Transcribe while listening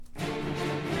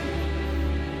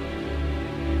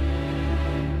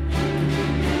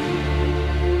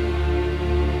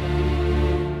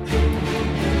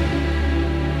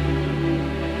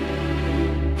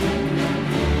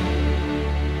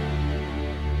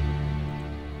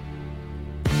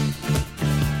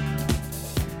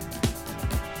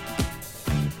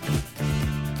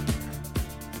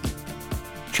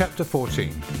Chapter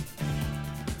 14.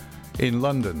 In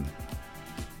London.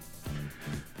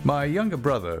 My younger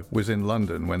brother was in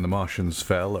London when the Martians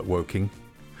fell at Woking.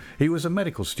 He was a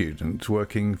medical student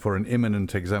working for an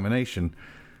imminent examination,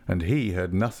 and he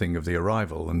heard nothing of the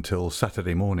arrival until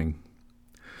Saturday morning.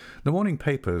 The morning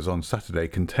papers on Saturday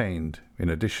contained, in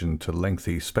addition to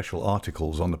lengthy special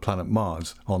articles on the planet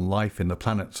Mars, on life in the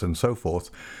planets and so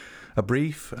forth, a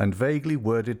brief and vaguely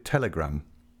worded telegram,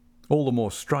 all the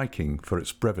more striking for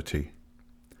its brevity.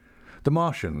 The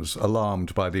Martians,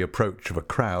 alarmed by the approach of a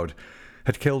crowd,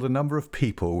 had killed a number of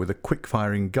people with a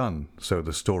quick-firing gun, so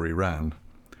the story ran.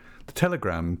 The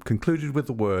telegram concluded with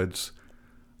the words,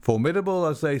 "Formidable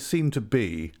as they seem to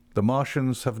be, the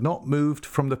Martians have not moved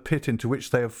from the pit into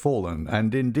which they have fallen,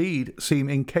 and indeed seem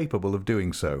incapable of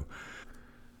doing so.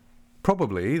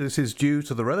 Probably this is due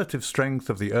to the relative strength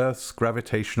of the Earth's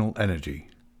gravitational energy."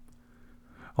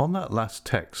 On that last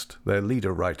text, their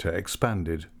leader-writer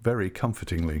expanded very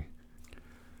comfortingly.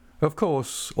 Of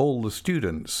course, all the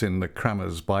students in the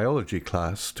Crammers biology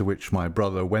class to which my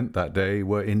brother went that day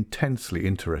were intensely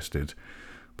interested,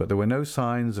 but there were no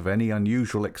signs of any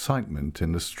unusual excitement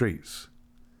in the streets.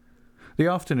 The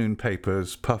afternoon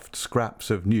papers puffed scraps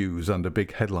of news under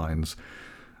big headlines.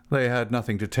 They had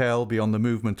nothing to tell beyond the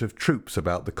movement of troops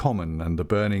about the common and the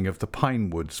burning of the pine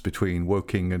woods between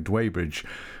Woking and Weybridge,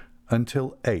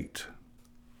 until 8.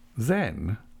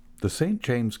 Then the St.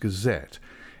 James Gazette,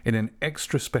 in an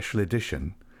extra special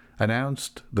edition,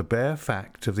 announced the bare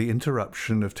fact of the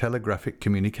interruption of telegraphic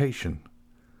communication.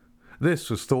 This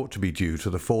was thought to be due to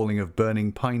the falling of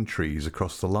burning pine trees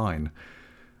across the line.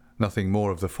 Nothing more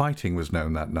of the fighting was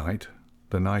known that night,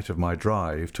 the night of my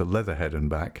drive to Leatherhead and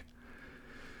back.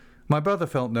 My brother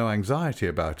felt no anxiety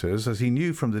about us, as he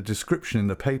knew from the description in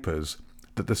the papers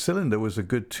that the cylinder was a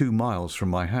good 2 miles from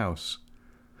my house.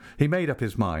 He made up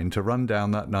his mind to run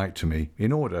down that night to me,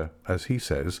 in order, as he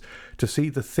says, to see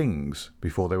the things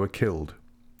before they were killed.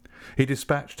 He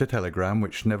dispatched a telegram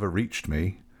which never reached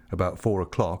me, about 4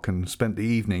 o'clock, and spent the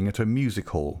evening at a music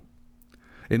hall.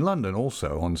 In London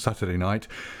also, on Saturday night,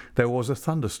 there was a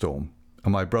thunderstorm,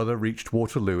 and my brother reached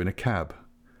Waterloo in a cab.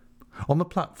 On the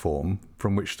platform,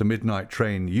 from which the midnight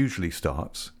train usually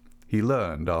starts, he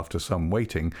learned, after some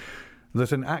waiting,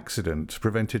 that an accident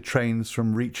prevented trains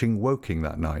from reaching Woking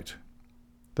that night.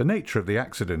 The nature of the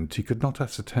accident he could not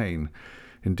ascertain.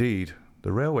 Indeed,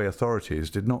 the railway authorities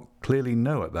did not clearly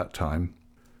know at that time.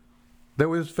 There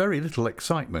was very little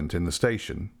excitement in the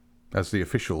station, as the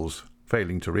officials,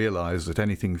 failing to realise that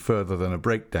anything further than a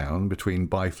breakdown between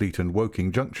Byfleet and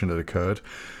Woking Junction had occurred,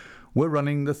 were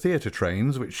running the theatre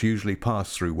trains which usually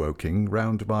pass through Woking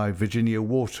round by Virginia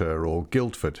Water or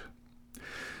Guildford.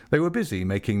 They were busy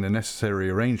making the necessary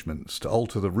arrangements to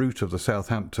alter the route of the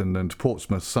Southampton and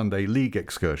Portsmouth Sunday League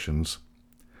excursions.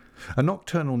 A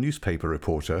nocturnal newspaper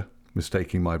reporter,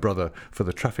 mistaking my brother for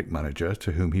the traffic manager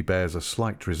to whom he bears a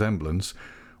slight resemblance,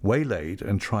 waylaid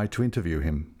and tried to interview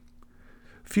him.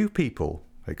 Few people,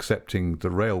 excepting the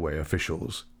railway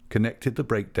officials, connected the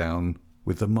breakdown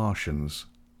with the Martians.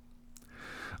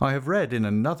 I have read in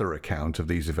another account of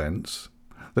these events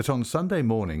that on Sunday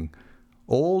morning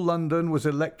all London was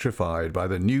electrified by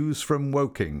the news from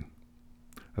Woking.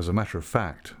 As a matter of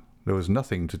fact, there was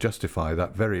nothing to justify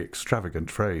that very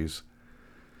extravagant phrase.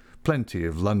 Plenty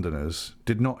of Londoners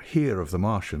did not hear of the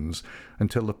Martians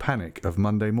until the panic of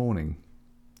Monday morning.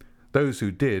 Those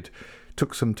who did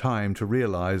took some time to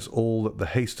realise all that the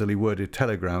hastily worded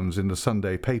telegrams in the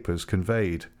Sunday papers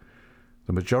conveyed.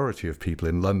 The majority of people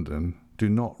in London do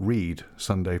not read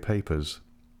Sunday papers.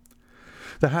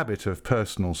 The habit of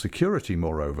personal security,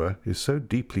 moreover, is so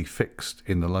deeply fixed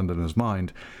in the Londoner's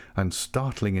mind, and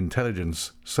startling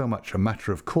intelligence so much a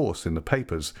matter of course in the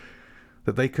papers,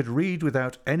 that they could read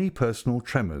without any personal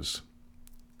tremors.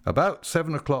 "About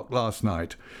 7 o'clock last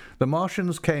night, the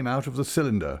Martians came out of the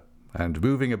cylinder, and,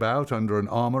 moving about under an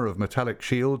armour of metallic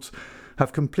shields,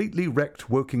 have completely wrecked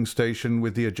Woking Station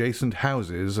with the adjacent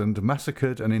houses and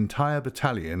massacred an entire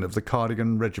battalion of the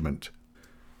Cardigan Regiment.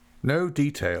 No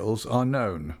details are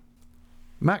known.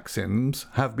 Maxims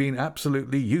have been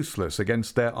absolutely useless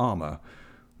against their armour.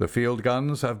 The field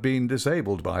guns have been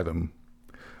disabled by them.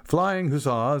 Flying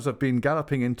hussars have been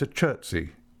galloping into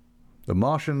Chertsey. The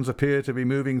Martians appear to be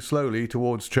moving slowly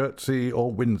towards Chertsey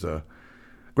or Windsor.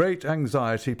 Great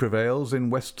anxiety prevails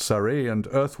in West Surrey, and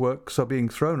earthworks are being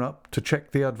thrown up to check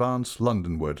the advance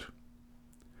Londonward."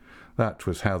 That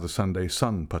was how the Sunday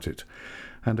Sun put it,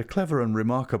 and a clever and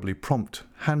remarkably prompt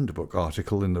handbook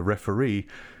article in the Referee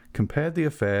compared the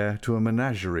affair to a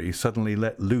menagerie suddenly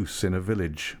let loose in a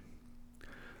village.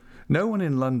 No one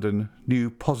in London knew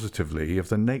positively of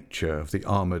the nature of the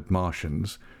armoured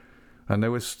Martians, and there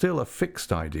was still a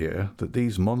fixed idea that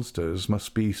these monsters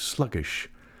must be sluggish,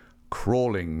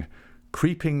 crawling,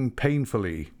 creeping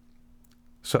painfully.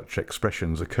 Such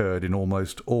expressions occurred in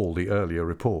almost all the earlier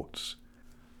reports.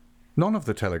 None of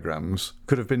the telegrams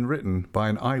could have been written by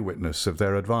an eyewitness of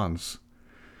their advance.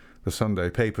 The Sunday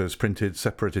papers printed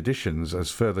separate editions as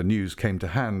further news came to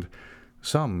hand,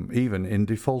 some even in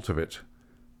default of it.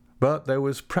 But there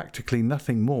was practically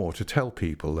nothing more to tell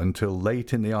people until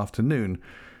late in the afternoon,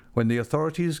 when the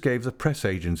authorities gave the press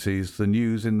agencies the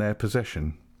news in their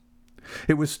possession.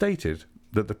 It was stated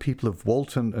that the people of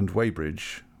Walton and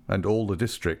Weybridge, and all the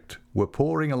district, were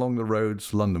pouring along the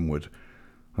roads Londonward,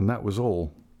 and that was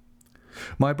all.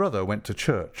 My brother went to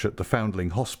church at the Foundling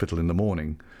Hospital in the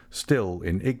morning, still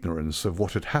in ignorance of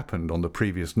what had happened on the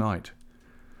previous night.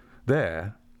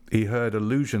 There he heard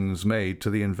allusions made to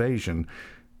the invasion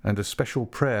and a special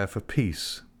prayer for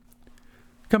peace.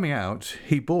 Coming out,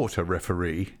 he bought a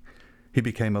referee. He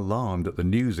became alarmed at the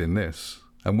news in this,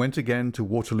 and went again to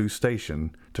Waterloo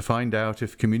Station to find out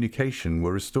if communication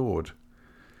were restored.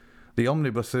 The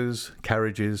omnibuses,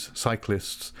 carriages,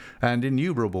 cyclists, and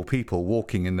innumerable people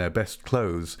walking in their best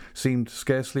clothes seemed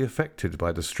scarcely affected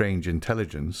by the strange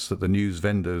intelligence that the news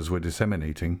vendors were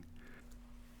disseminating.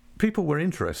 People were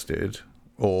interested,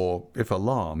 or, if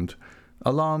alarmed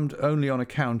only on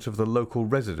account of the local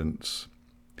residents.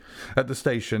 At the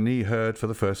station he heard for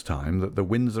the first time that the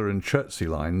Windsor and Chertsey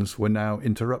lines were now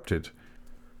interrupted.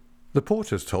 The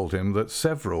porters told him that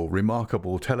several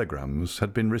remarkable telegrams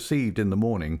had been received in the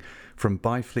morning from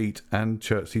Byfleet and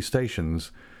Chertsey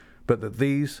stations, but that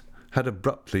these had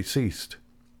abruptly ceased.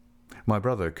 My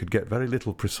brother could get very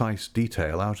little precise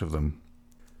detail out of them.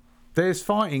 "There's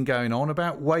fighting going on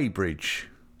about Weybridge,"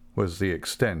 was the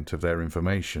extent of their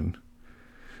information.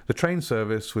 The train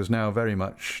service was now very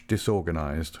much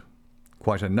disorganised.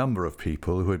 Quite a number of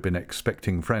people who had been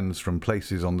expecting friends from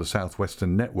places on the South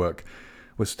Western network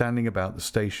were standing about the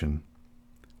station.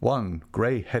 One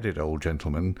grey-headed old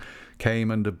gentleman came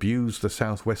and abused the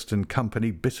South Western Company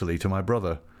bitterly to my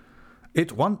brother.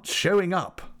 "It wants showing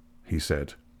up," he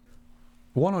said.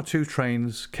 One or two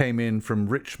trains came in from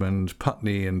Richmond,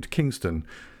 Putney and Kingston,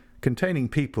 containing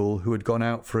people who had gone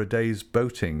out for a day's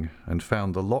boating and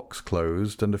found the locks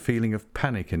closed and a feeling of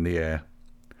panic in the air.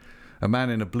 A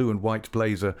man in a blue and white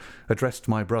blazer addressed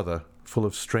my brother, full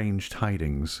of strange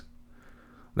tidings.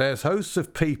 "There's hosts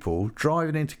of people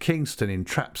driving into Kingston in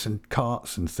traps and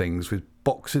carts and things with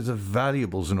boxes of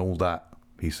valuables and all that,"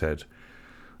 he said.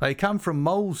 "They come from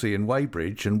Molesey and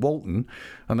Weybridge and Walton,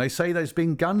 and they say there's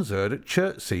been guns heard at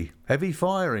Chertsey, heavy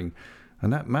firing,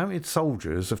 and that mounted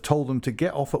soldiers have told them to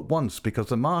get off at once because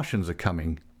the Martians are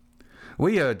coming.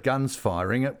 We heard guns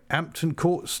firing at Hampton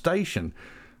Court Station,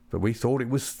 but we thought it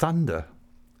was thunder.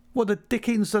 What the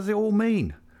dickens does it all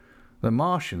mean? The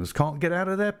Martians can't get out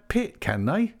of their pit, can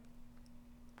they?"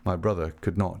 My brother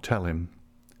could not tell him.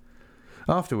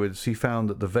 Afterwards he found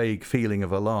that the vague feeling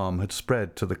of alarm had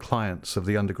spread to the clients of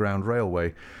the Underground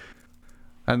Railway,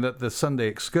 and that the Sunday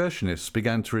excursionists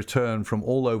began to return from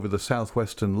all over the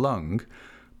south-western lung,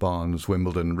 Barnes,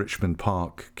 Wimbledon, Richmond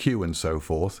Park, Kew and so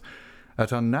forth,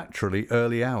 at unnaturally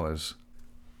early hours.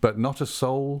 But not a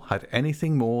soul had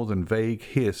anything more than vague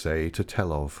hearsay to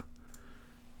tell of.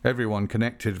 Everyone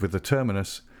connected with the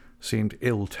terminus seemed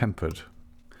ill-tempered.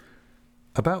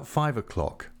 About 5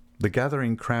 o'clock, the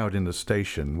gathering crowd in the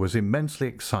station was immensely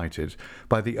excited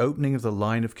by the opening of the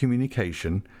line of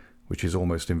communication, which is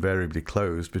almost invariably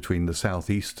closed between the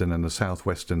south-eastern and the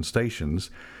south-western stations,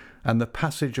 and the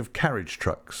passage of carriage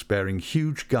trucks bearing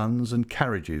huge guns and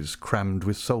carriages crammed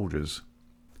with soldiers.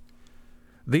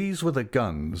 These were the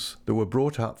guns that were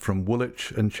brought up from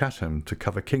Woolwich and Chatham to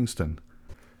cover Kingston.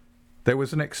 There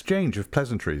was an exchange of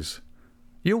pleasantries.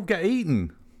 "You'll get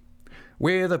eaten,"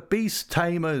 "We're the beast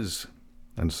tamers,"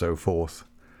 and so forth.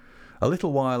 A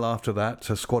little while after that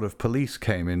a squad of police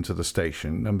came into the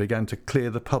station and began to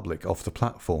clear the public off the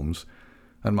platforms,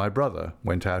 and my brother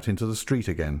went out into the street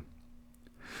again.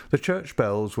 The church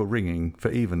bells were ringing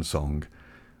for evensong,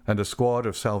 and a squad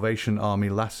of Salvation Army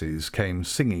lassies came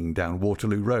singing down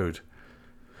Waterloo Road.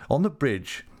 On the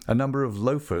bridge a number of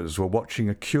loafers were watching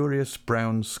a curious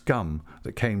brown scum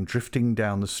that came drifting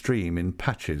down the stream in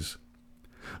patches.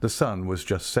 The sun was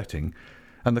just setting,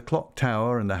 and the clock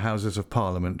tower and the Houses of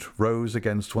Parliament rose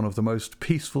against one of the most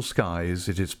peaceful skies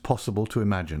it is possible to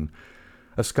imagine,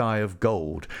 a sky of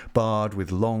gold barred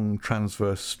with long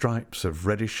transverse stripes of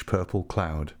reddish-purple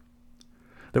cloud.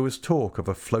 There was talk of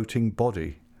a floating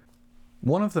body.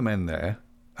 One of the men there,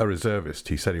 a reservist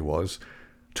he said he was,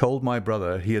 told my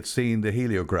brother he had seen the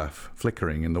heliograph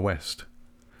flickering in the west.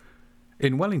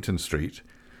 In Wellington Street,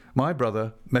 My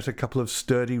brother met a couple of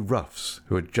sturdy roughs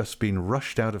who had just been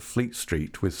rushed out of Fleet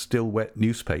Street with still-wet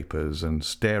newspapers and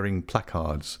staring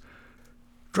placards.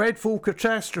 "Dreadful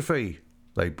catastrophe!"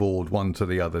 they bawled one to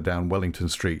the other down Wellington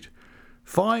Street.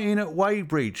 "Fighting at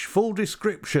Weybridge, full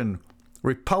description.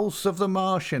 Repulse of the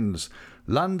Martians.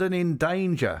 London in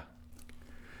danger."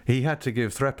 He had to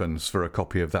give threepence for a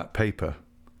copy of that paper.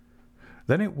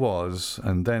 Then it was,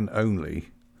 and then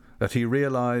only, that he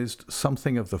realised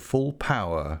something of the full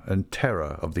power and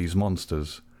terror of these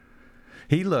monsters.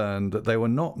 He learned that they were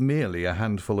not merely a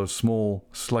handful of small,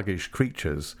 sluggish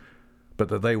creatures, but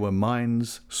that they were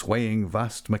minds swaying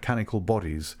vast mechanical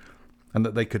bodies, and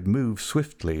that they could move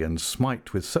swiftly and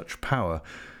smite with such power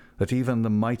that even the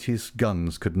mightiest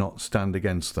guns could not stand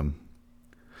against them.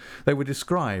 They were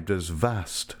described as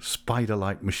vast,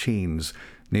 spider-like machines,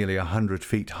 nearly 100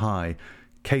 feet high,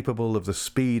 capable of the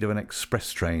speed of an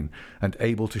express train and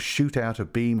able to shoot out a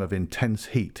beam of intense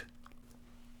heat.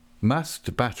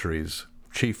 Masked batteries,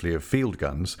 chiefly of field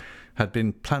guns, had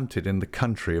been planted in the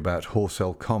country about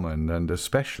Horsell Common and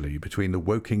especially between the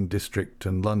Woking district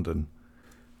and London.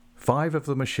 5 of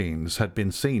the machines had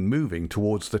been seen moving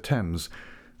towards the Thames,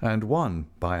 and one,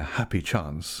 by a happy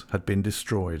chance, had been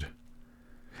destroyed.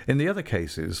 In the other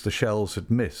cases the shells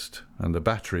had missed, and the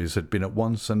batteries had been at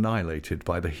once annihilated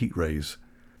by the heat rays.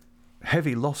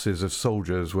 Heavy losses of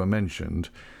soldiers were mentioned,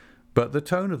 but the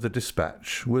tone of the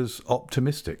dispatch was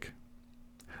optimistic.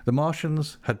 The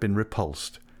Martians had been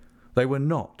repulsed. They were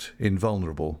not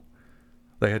invulnerable.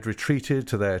 They had retreated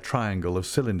to their triangle of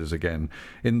cylinders again,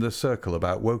 in the circle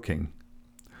about Woking.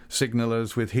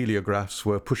 Signallers with heliographs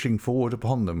were pushing forward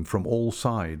upon them from all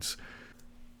sides.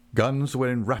 Guns were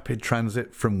in rapid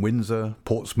transit from Windsor,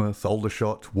 Portsmouth,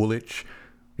 Aldershot, Woolwich,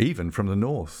 even from the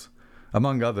north.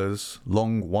 Among others,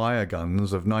 long wire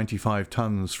guns of 95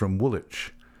 tons from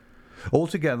Woolwich.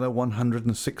 Altogether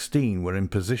 116 were in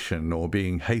position or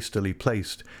being hastily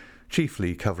placed,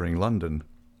 chiefly covering London.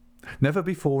 Never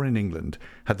before in England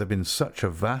had there been such a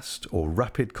vast or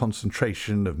rapid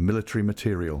concentration of military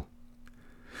material.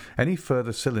 Any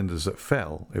further cylinders that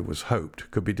fell, it was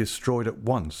hoped, could be destroyed at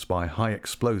once by high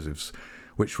explosives,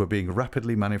 which were being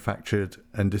rapidly manufactured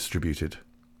and distributed.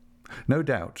 No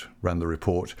doubt, ran the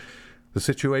report, the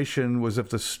situation was of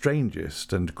the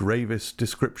strangest and gravest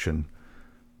description,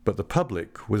 but the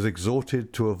public was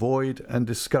exhorted to avoid and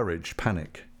discourage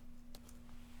panic.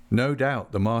 No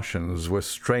doubt the Martians were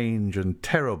strange and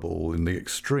terrible in the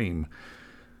extreme,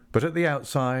 but at the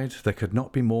outside there could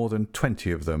not be more than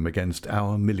 20 of them against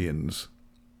our millions.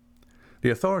 The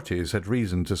authorities had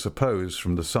reason to suppose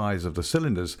from the size of the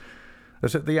cylinders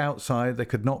that at the outside there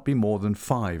could not be more than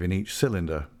 5 in each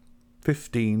cylinder,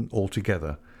 15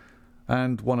 altogether,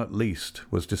 and one at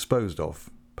least was disposed of,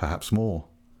 perhaps more.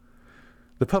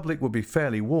 The public would be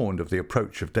fairly warned of the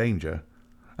approach of danger,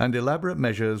 and elaborate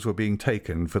measures were being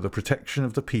taken for the protection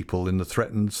of the people in the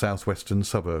threatened southwestern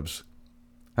suburbs.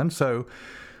 And so,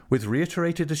 with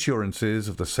reiterated assurances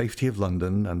of the safety of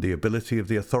London and the ability of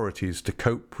the authorities to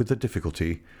cope with the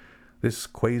difficulty, this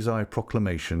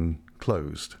quasi-proclamation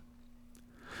closed.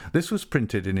 This was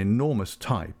printed in enormous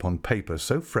type on paper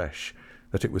so fresh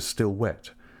that it was still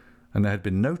wet, and there had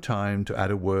been no time to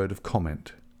add a word of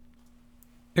comment.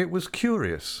 It was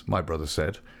curious, my brother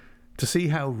said, to see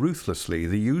how ruthlessly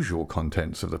the usual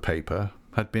contents of the paper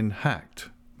had been hacked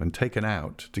and taken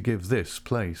out to give this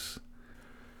place.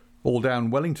 All down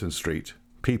Wellington Street,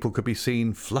 people could be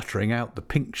seen fluttering out the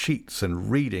pink sheets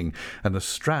and reading, and the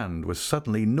Strand was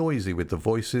suddenly noisy with the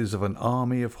voices of an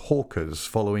army of hawkers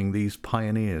following these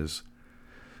pioneers.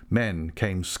 Men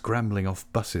came scrambling off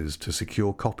buses to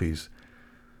secure copies.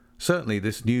 Certainly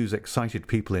this news excited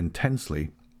people intensely,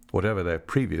 whatever their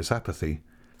previous apathy.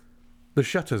 The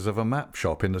shutters of a map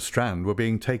shop in the Strand were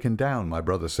being taken down, my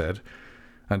brother said,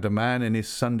 and a man in his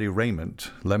Sunday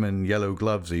raiment, lemon-yellow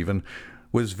gloves even,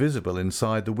 was visible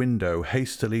inside the window,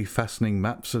 hastily fastening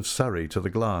maps of Surrey to the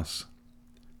glass.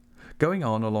 Going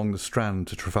on along the Strand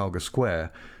to Trafalgar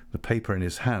Square, the paper in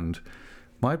his hand,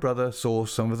 my brother saw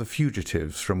some of the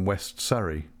fugitives from West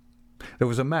Surrey. There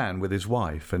was a man with his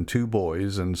wife and 2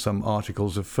 boys and some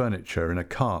articles of furniture in a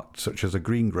cart such as a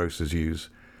greengrocers use.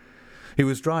 He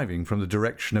was driving from the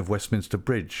direction of Westminster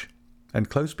Bridge, and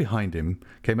close behind him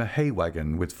came a hay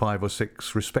wagon with 5 or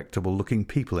 6 respectable-looking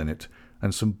people in it,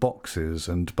 and some boxes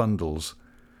and bundles.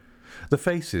 The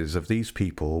faces of these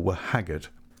people were haggard,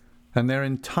 and their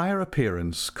entire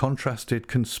appearance contrasted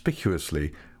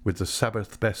conspicuously with the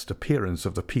Sabbath-best appearance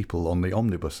of the people on the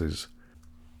omnibuses.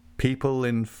 People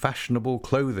in fashionable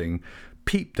clothing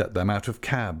peeped at them out of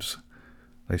cabs.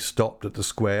 They stopped at the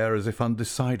square as if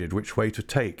undecided which way to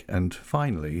take, and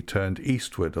finally turned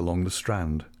eastward along the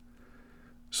Strand.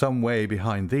 Some way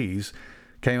behind these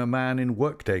came a man in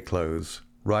workday clothes,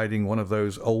 riding one of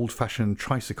those old-fashioned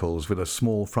tricycles with a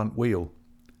small front wheel.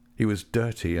 He was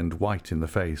dirty and white in the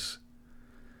face.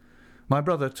 My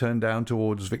brother turned down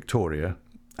towards Victoria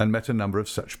and met a number of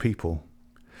such people.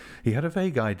 He had a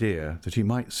vague idea that he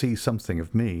might see something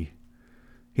of me.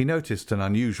 He noticed an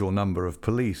unusual number of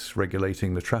police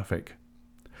regulating the traffic.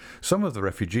 Some of the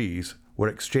refugees were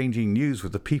exchanging news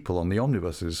with the people on the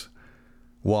omnibuses.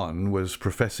 One was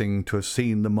professing to have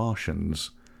seen the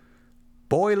Martians.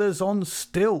 "Boilers on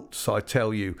stilts, I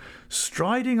tell you,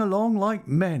 striding along like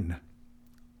men."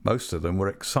 Most of them were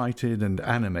excited and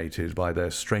animated by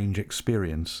their strange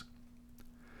experience.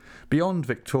 Beyond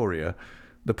Victoria,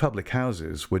 the public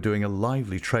houses were doing a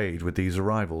lively trade with these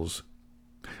arrivals.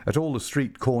 At all the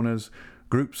street corners,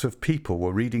 groups of people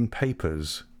were reading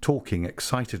papers, talking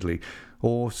excitedly,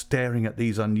 or staring at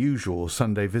these unusual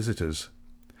Sunday visitors.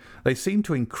 They seemed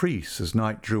to increase as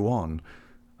night drew on,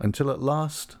 until at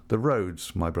last the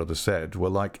roads, my brother said, were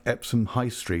like Epsom High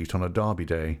Street on a Derby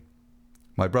day.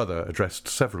 My brother addressed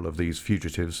several of these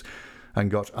fugitives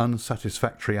and got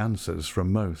unsatisfactory answers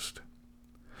from most.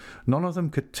 None of them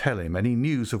could tell him any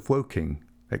news of Woking,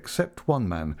 except one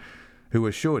man, who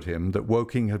assured him that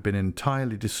Woking had been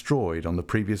entirely destroyed on the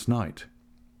previous night.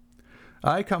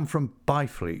 "I come from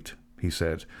Byfleet," he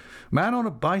said. "Man on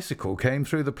a bicycle came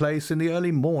through the place in the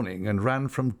early morning and ran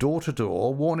from door to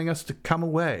door, warning us to come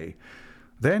away.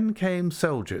 Then came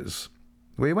soldiers.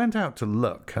 We went out to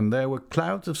look, and there were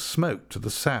clouds of smoke to the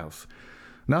south.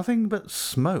 Nothing but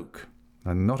smoke,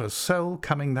 and not a soul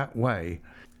coming that way.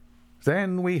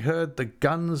 Then we heard the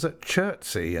guns at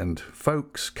Chertsey and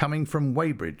folks coming from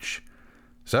Weybridge.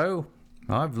 So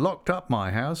I've locked up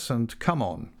my house and come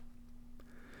on."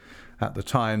 At the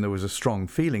time there was a strong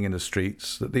feeling in the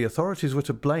streets that the authorities were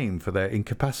to blame for their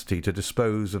incapacity to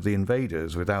dispose of the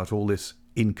invaders without all this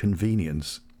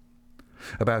inconvenience.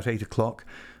 About 8 o'clock,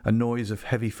 a noise of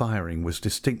heavy firing was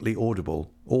distinctly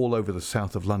audible all over the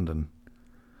south of London.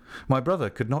 My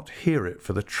brother could not hear it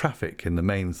for the traffic in the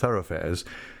main thoroughfares,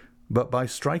 but by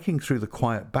striking through the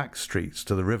quiet back streets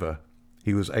to the river,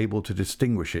 he was able to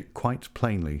distinguish it quite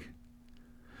plainly.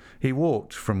 He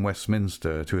walked from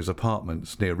Westminster to his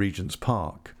apartments near Regent's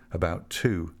Park about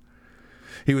 2.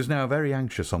 He was now very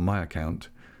anxious on my account,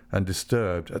 and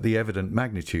disturbed at the evident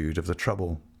magnitude of the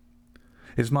trouble.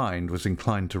 His mind was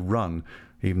inclined to run,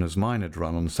 even as mine had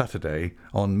run on Saturday,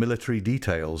 on military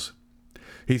details.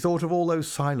 He thought of all those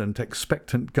silent,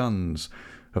 expectant guns,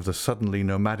 of the suddenly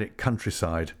nomadic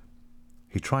countryside.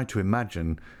 He tried to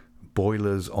imagine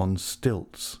boilers on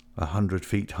stilts 100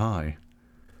 feet high.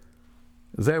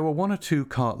 There were 1 or 2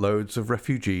 cartloads of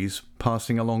refugees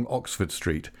passing along Oxford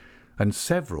Street, and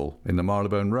several in the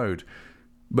Marylebone Road,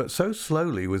 but so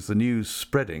slowly was the news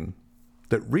spreading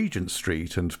that Regent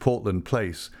Street and Portland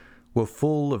Place were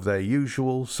full of their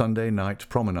usual Sunday night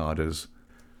promenaders.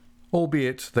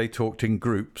 Albeit they talked in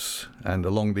groups, and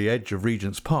along the edge of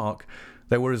Regent's Park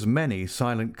there were as many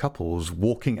silent couples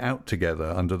walking out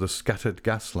together under the scattered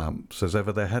gas lamps as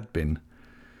ever there had been.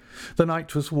 The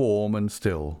night was warm and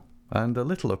still, and a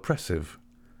little oppressive.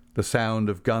 The sound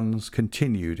of guns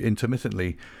continued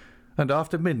intermittently, and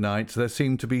after midnight there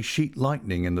seemed to be sheet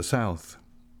lightning in the south.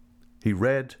 He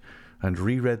read and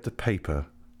reread the paper,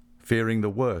 fearing the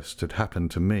worst had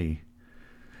happened to me.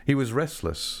 He was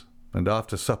restless, and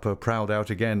after supper prowled out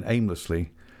again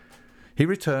aimlessly. He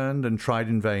returned and tried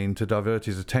in vain to divert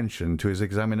his attention to his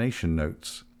examination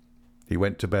notes. He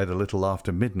went to bed a little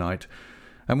after midnight,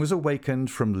 and was awakened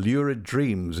from lurid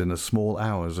dreams in the small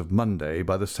hours of Monday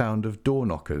by the sound of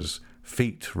door-knockers,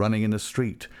 feet running in the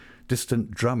street,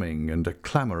 distant drumming, and a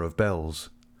clamour of bells.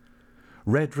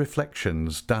 Red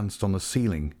reflections danced on the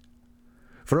ceiling.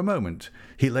 For a moment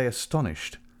he lay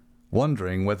astonished,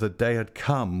 wondering whether day had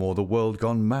come or the world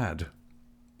gone mad.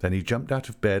 Then he jumped out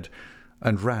of bed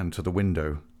and ran to the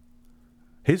window.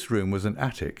 His room was an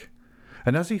attic,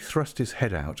 and as he thrust his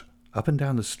head out, up and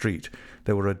down the street,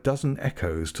 there were a dozen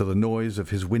echoes to the noise of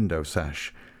his window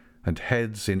sash, and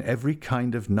heads in every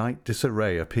kind of night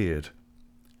disarray appeared.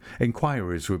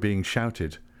 Inquiries were being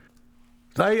shouted.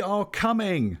 "They are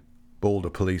coming!" bawled a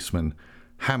policeman,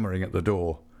 hammering at the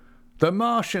door. "The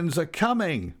Martians are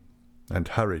coming!" and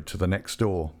hurried to the next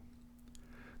door.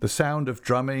 The sound of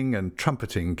drumming and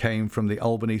trumpeting came from the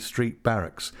Albany Street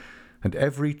barracks, and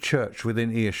every church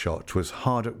within earshot was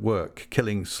hard at work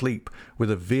killing sleep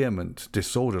with a vehement,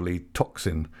 disorderly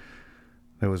tocsin.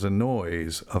 There was a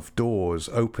noise of doors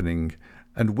opening,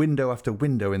 and window after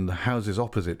window in the houses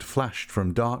opposite flashed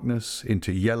from darkness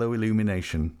into yellow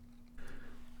illumination.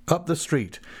 Up the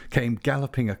street came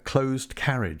galloping a closed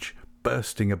carriage,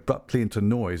 bursting abruptly into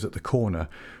noise at the corner,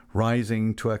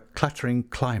 rising to a clattering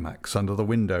climax under the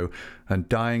window and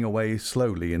dying away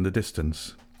slowly in the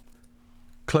distance.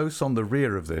 Close on the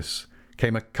rear of this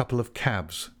came a couple of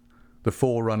cabs, the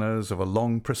forerunners of a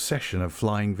long procession of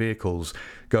flying vehicles,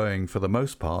 going for the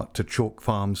most part to Chalk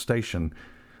Farm Station,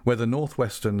 where the North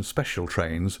Western special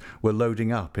trains were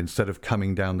loading up instead of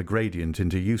coming down the gradient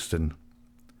into Euston.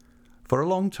 For a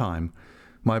long time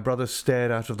my brother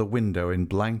stared out of the window in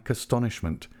blank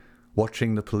astonishment,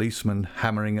 watching the policemen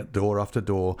hammering at door after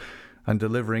door and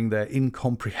delivering their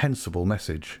incomprehensible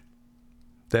message.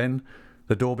 Then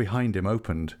the door behind him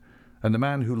opened, and the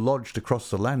man who lodged across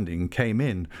the landing came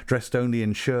in, dressed only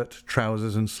in shirt,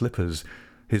 trousers and slippers,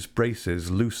 his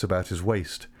braces loose about his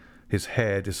waist, his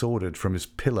hair disordered from his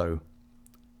pillow.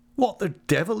 "What the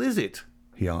devil is it?"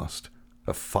 he asked.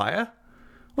 "A fire?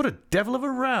 What a devil of a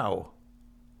row!"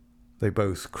 They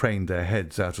both craned their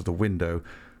heads out of the window,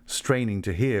 straining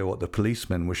to hear what the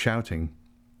policemen were shouting.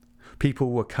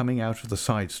 People were coming out of the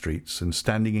side streets and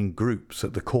standing in groups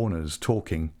at the corners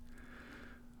talking.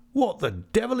 "What the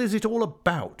devil is it all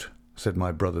about?" said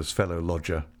my brother's fellow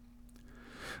lodger.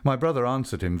 My brother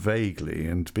answered him vaguely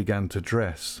and began to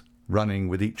dress, running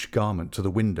with each garment to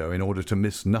the window in order to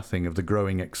miss nothing of the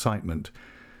growing excitement,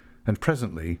 and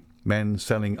presently men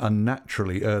selling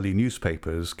unnaturally early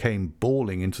newspapers came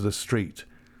bawling into the street.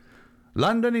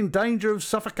 "London in danger of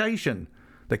suffocation.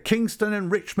 The Kingston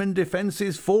and Richmond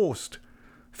defences forced.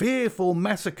 Fearful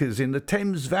massacres in the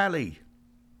Thames Valley."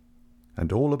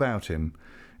 And all about him,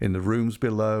 in the rooms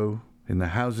below, in the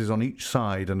houses on each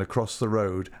side and across the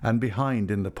road, and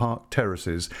behind in the park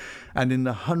terraces, and in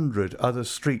the 100 other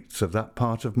streets of that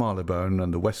part of Marylebone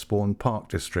and the Westbourne Park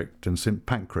district and St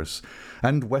Pancras,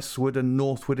 and westward and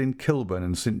northward in Kilburn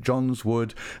and St John's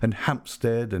Wood and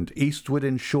Hampstead, and eastward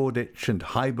in Shoreditch and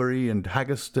Highbury and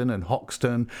Haggerston and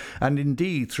Hoxton, and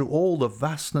indeed through all the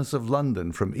vastness of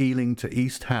London from Ealing to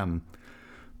East Ham,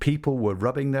 people were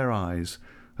rubbing their eyes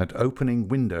and opening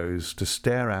windows to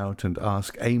stare out and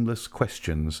ask aimless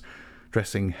questions,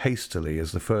 dressing hastily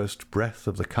as the first breath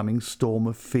of the coming storm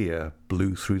of fear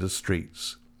blew through the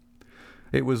streets.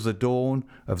 It was the dawn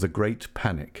of the great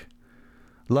panic.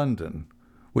 London,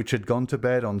 which had gone to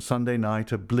bed on Sunday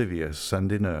night oblivious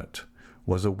and inert,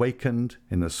 was awakened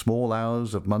in the small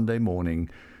hours of Monday morning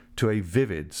to a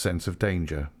vivid sense of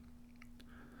danger.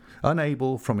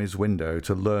 Unable from his window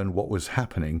to learn what was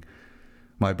happening,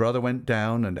 my brother went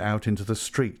down and out into the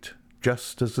street,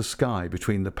 just as the sky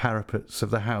between the parapets of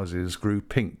the houses grew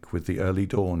pink with the early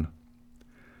dawn.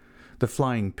 The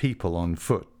flying people on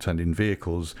foot and in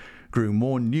vehicles grew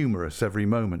more numerous every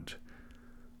moment.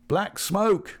 "Black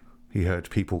smoke!" he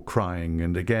heard people crying,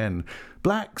 and again,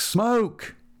 "Black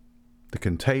smoke!" The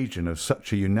contagion of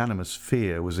such a unanimous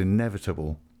fear was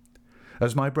inevitable.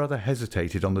 As my brother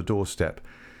hesitated on the doorstep,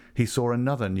 he saw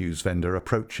another news vendor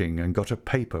approaching and got a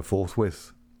paper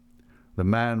forthwith. The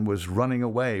man was running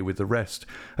away with the rest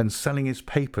and selling his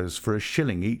papers for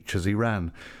 $1 each as he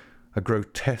ran, a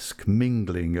grotesque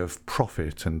mingling of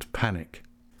profit and panic.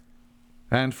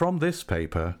 And from this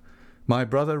paper my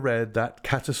brother read that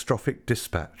catastrophic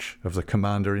dispatch of the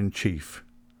Commander-in-Chief.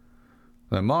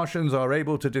 "The Martians are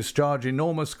able to discharge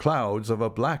enormous clouds of a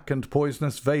black and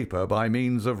poisonous vapour by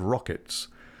means of rockets.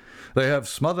 They have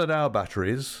smothered our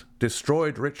batteries,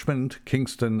 destroyed Richmond,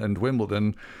 Kingston, and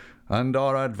Wimbledon, and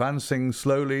are advancing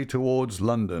slowly towards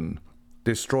London,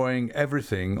 destroying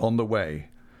everything on the way.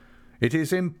 It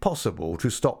is impossible to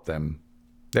stop them.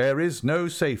 There is no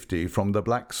safety from the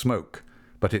black smoke,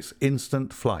 but its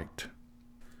instant flight."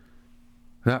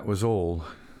 That was all,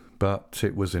 but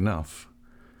it was enough.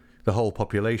 The whole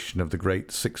population of the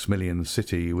great 6 million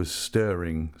city was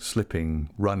stirring, slipping,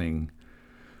 running.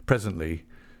 Presently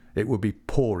it would be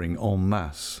pouring en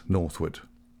masse northward.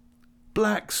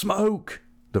 "Black smoke!"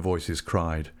 the voices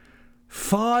cried.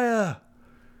 "Fire!"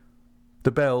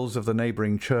 The bells of the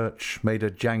neighbouring church made a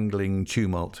jangling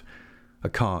tumult. A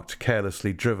cart,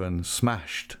 carelessly driven,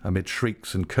 smashed amid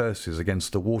shrieks and curses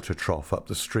against the water trough up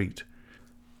the street.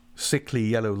 Sickly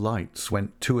yellow lights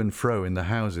went to and fro in the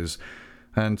houses,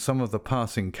 and some of the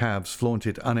passing cabs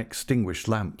flaunted unextinguished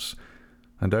lamps,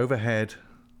 and overhead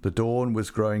the dawn was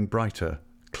growing brighter,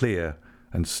 clear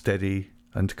and steady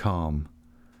and calm.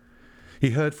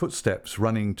 He heard footsteps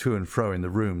running to and fro in the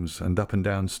rooms and up and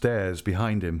down stairs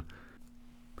behind him.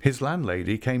 His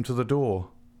landlady came to the door,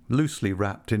 loosely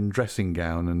wrapped in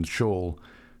dressing-gown and shawl.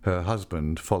 Her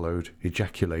husband followed,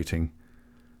 ejaculating.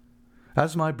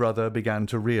 As my brother began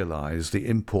to realize the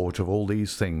import of all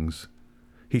these things,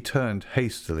 he turned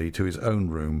hastily to his own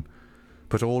room,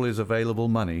 put all his available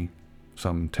money,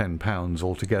 some £10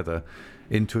 altogether,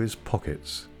 into his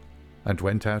pockets, and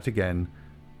went out again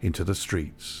into the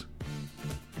streets.